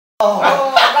Oh,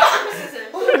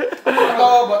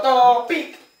 bato,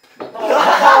 peek.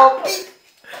 Bato, peek.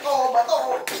 Bato,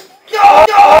 peek. Yo.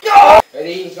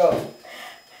 Ready, go.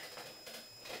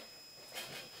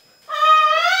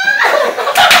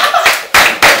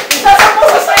 He's not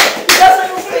supposed to say. He's not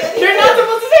supposed to say. You're not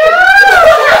supposed to say.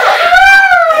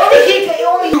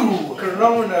 Only you.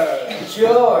 Corona.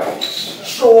 George.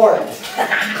 Short.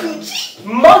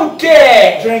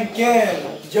 Monkey. Drinking.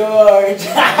 George.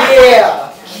 Yeah.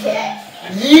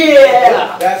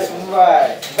 Yeah. That's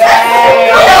right.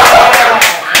 Bang.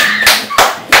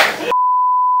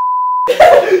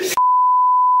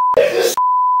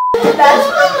 That's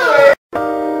right.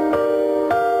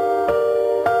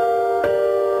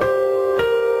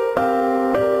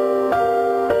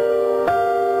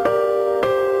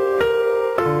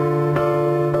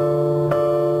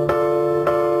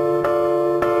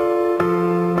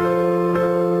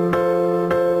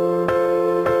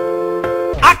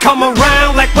 I come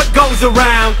around like what goes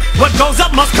around. What goes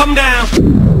up must come down.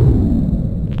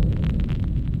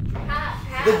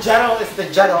 The general is the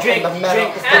general, Drink, and the metal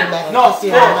drink. is the metal. No,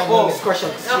 Casino, my name is Crush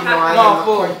and Casino, I am a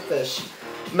cornfish.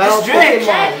 Metal drink.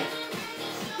 Pokemon.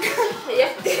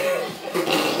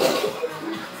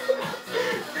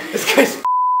 This guy's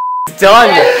done.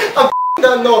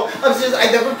 No, I'm serious,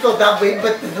 I never felt that way,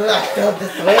 but I felt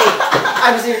this way.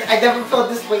 I'm serious, I never felt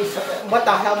this way. What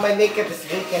the hell, my naked is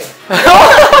naked. Why?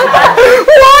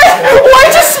 Why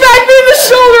just smack me in the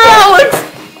shoulder, Alex?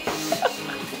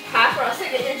 Half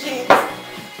rusted in your jeans.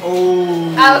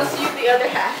 Oh. Alex, you the other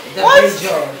half. What?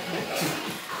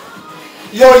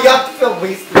 Yo, you have to feel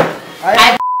wasted.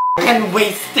 I'm and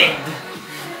wasted.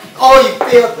 Oh, you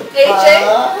feel it. AJ?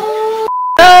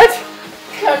 What?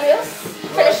 Cornelius,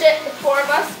 finish it, the four of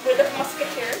us, we're the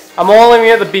musketeers. I'm only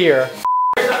me at the beer.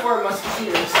 Here's the four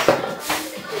musketeers.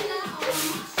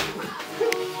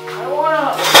 I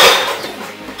wanna.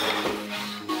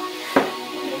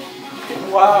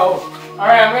 Wow.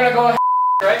 Alright, I'm gonna go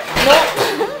right? No.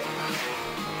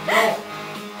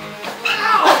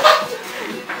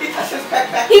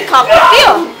 He copped the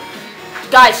feel.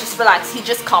 Guys, just relax. He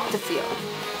just copped the feel.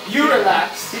 You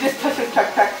relax. He just touched his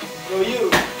pack. No, you.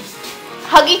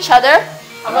 Hug each other.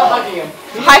 I'm not hugging him.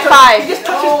 High five. He just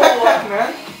touched his backpack,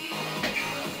 man.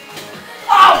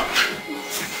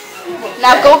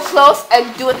 Now go close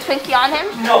and do a Twinkie on him.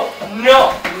 No,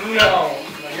 no, no.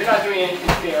 You're not doing anything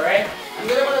to me, alright? I'm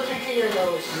gonna put a Twinkie in your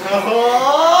nose.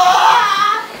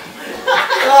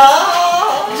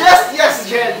 Just yes,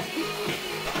 Jen.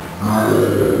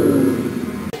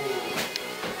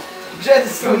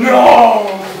 Jen's so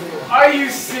No! Are you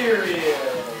serious?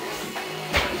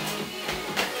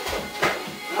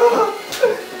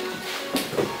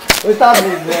 What's that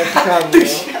mean, man?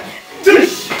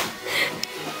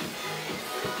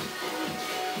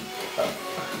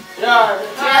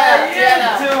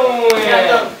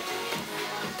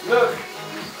 Look.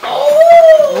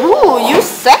 Ooh, you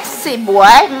sexy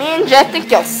boy. Me and Jet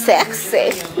think you're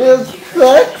sexy. You're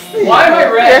sexy. Why am I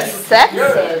You're red? sexy.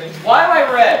 Why am I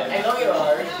red? I know you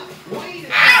are.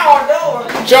 Ow,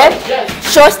 no. Jet,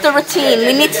 show us the routine.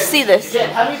 We need to see this. Jen,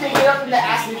 how do you think it up in the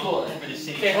ass before?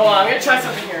 Okay, hold on. I'm gonna try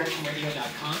something here.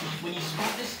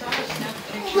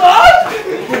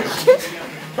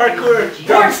 Parkour.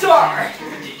 Porn star!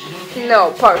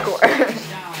 No, parkour.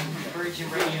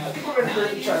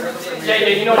 Yeah,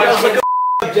 you know what?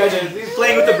 Judges. He's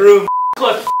playing with the broom.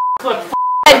 Clip.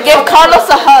 And give Carlos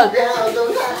a hug.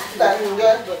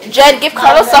 Jed, give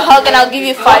Carlos a hug and I'll give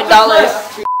you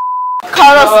 $5.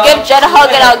 Carlos, give Jed a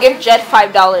hug and I'll give Jed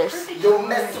 $5. Don't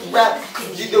mess around,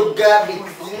 cause you know got me.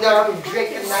 Cause you know I'm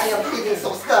drinking, I am feeling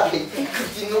so stubby.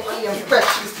 Cause you know I am fresh,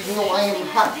 cause you know I am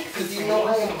hot. Cause you know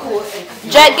I am cool.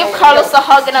 Jed, give Carlos a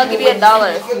hug and I'll give you $1.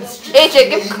 AJ,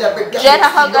 give Jed a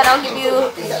hug and I'll give you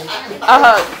a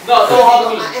hug. No,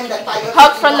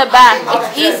 Hug from the back.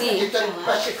 It's easy.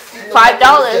 $5.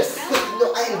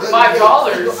 $5?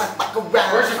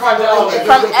 Where's your $5?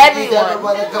 From everyone.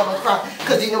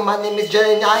 Cause you know my name is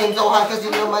Jay and I am so hot. Cause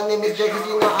you know my name is Jay. Cause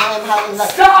you know I am hot and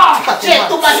like. Stop!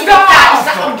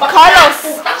 Carlos,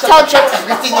 tell Jed.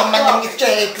 Cause you know my name is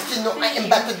Jay. Cause you know I am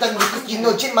better than you. Cause you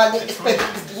know Jay money is better.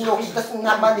 Cause you know he doesn't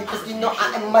have money. Cause you know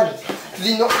I am money. Cause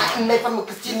you know I am made from it.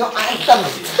 Cause you know I am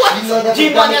something. You know that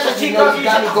you got me. Cause you know you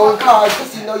got me going hard.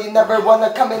 Cause you know you never wanna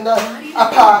come in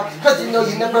apart. Cause you know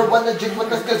you never wanna drink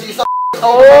with us. Cause you so.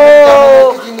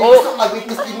 Oh. Cause you know you're so ugly.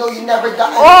 Cause you know you never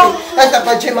got anything. That's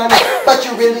a G money. But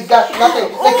you really got nothing.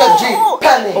 Like a G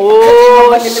penny.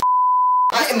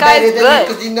 I am better than you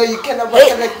cause you know you cannot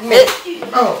recollect me.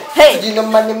 Cause you know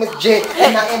my name is J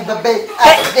and I am the best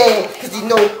at day. Cause you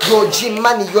know you're G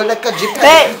money, you're like a G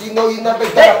penny. Cause you know you never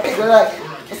got a pig like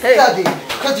Study.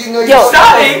 Cause you know Yo. you're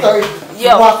Study?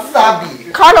 Yo.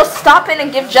 Wasabi. Carlos, stop it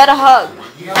and give Jed a hug.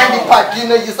 Andy Park, you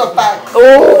know you're so bad.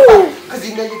 Oh. Cause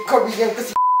you know you're Korean, cause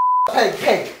you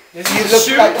pig. This You is a look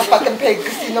shoot. like a fucking pig,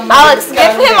 cause you know Alex,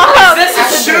 give him a hug. This is a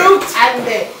shoot.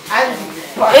 Andy.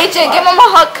 AJ, give him a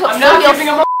hug. I'm not giving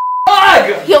him a hug.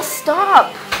 He'll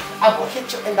stop. I will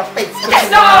hit you in the face.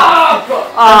 Stop.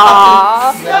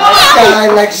 Aww.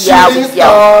 Shine like Yeah, shooting yeah.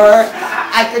 star.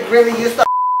 I could really use the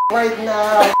right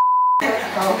now.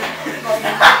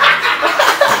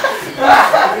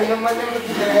 You know my name is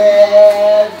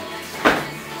Dad.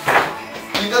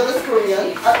 You know this Korean?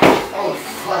 Oh,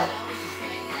 fuck.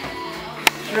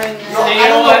 No, I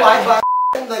don't know why, but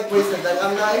I'm like wasted. Like,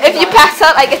 I'm not. If you pass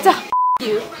out, I get to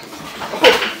you.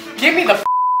 Give me the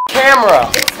camera.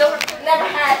 Still never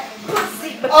had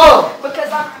pussy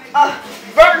because I'm a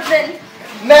virgin.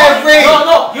 Mary.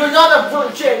 No, you're not a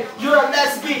virgin. You're a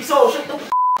lesbian. So shut the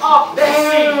up.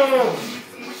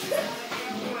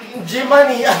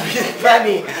 G-Money, I mean,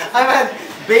 Fanny. I meant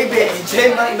baby,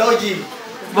 G-Money, no G.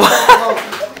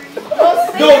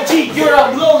 No G. You're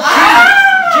a low G.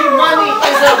 G-Money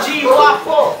is a G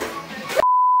waffle.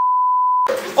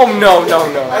 Oh no.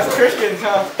 That's Christians,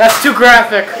 huh? That's too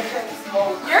graphic.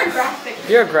 You're graphic.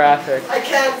 You're graphic. I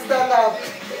can't stand up.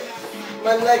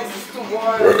 My legs is too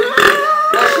warm.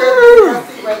 My shirt is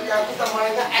dirty right now because I'm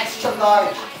wearing an extra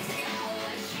large.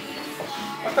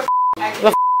 What the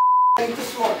I need to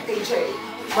smoke, AJ.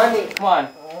 Money. Come on.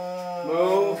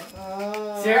 Move.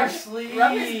 Seriously.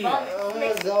 Zombie.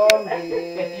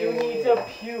 If you need to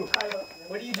puke,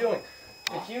 what are you doing?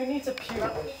 If you need to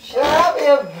puke, Shut up,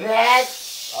 you bitch.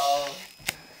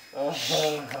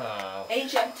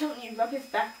 AJ, I'm telling you, rub his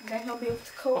back and then he'll be able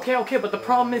to cope. okay, but the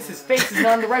problem is his face is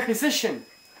not in the right position.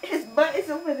 His butt is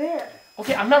over there.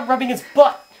 Okay, I'm not rubbing his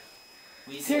butt.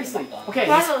 Seriously. Okay.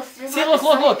 Carlos, your See, butt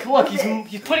look. is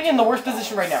He's putting it in the worst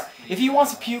position right now. If he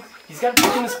wants to puke, he's got to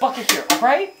puke in this bucket here. All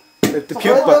right? The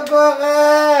puke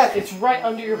bucket. It's right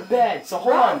under your bed. So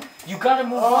hold on. You gotta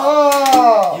move up.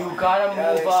 Oh. You gotta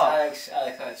move up. Alex.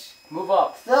 Move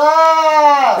up.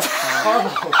 Stop.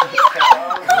 Carlos.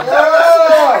 No.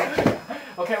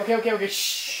 Okay.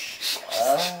 Shh.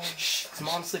 His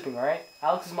mom's sleeping, alright?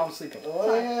 Alex's mom's sleeping.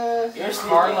 You're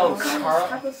Carlos.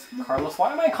 Carlos.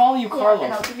 Why am I calling you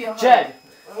Carlos? Jed,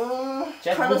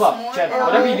 Carlos move up. more. Jed,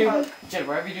 whatever you do. Jed,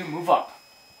 whatever you do, move up.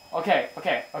 Okay.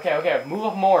 Move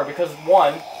up more because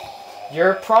one,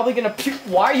 you're probably gonna puke.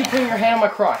 Why are you putting your hand on my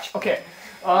crotch? Okay.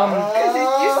 Because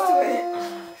he's used to it.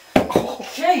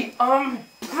 Okay.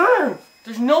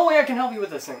 There's no way I can help you with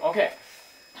this thing. Okay.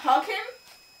 Hug him?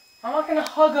 I'm not gonna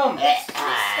hug him. Step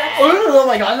Oh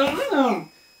my god.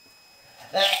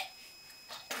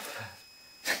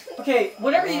 Okay,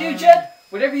 whatever you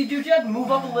do, Jed,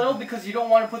 move up a little because you don't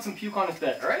want to put some puke on his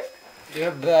bed, alright?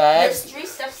 You're bad. There's 3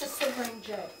 steps to silvering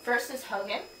Jed. First is hug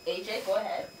him. AJ, go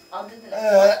ahead. I'll do the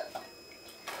next one.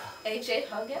 AJ,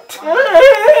 hug him.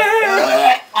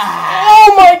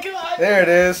 Oh my god! There it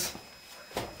is.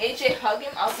 AJ, hug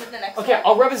him. I'll do the next Okay, one.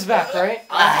 I'll rub his back, alright?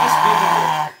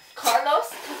 Carlos,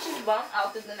 touch his bum.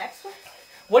 I'll do the next one.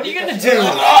 What are you gonna do?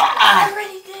 I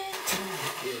already did.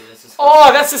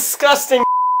 Oh, that's disgusting.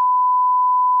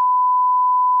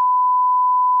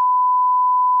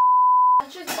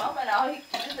 Touch his bum and I'll do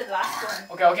the last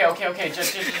one. Okay.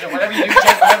 Just whatever you do,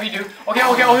 whatever you do.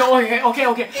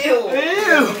 Okay.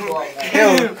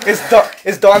 Ew.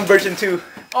 It's Dawn version 2.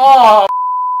 Oh.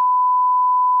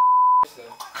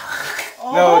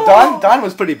 No, Dawn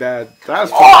was pretty bad.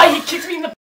 Oh, he kicked me in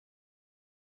the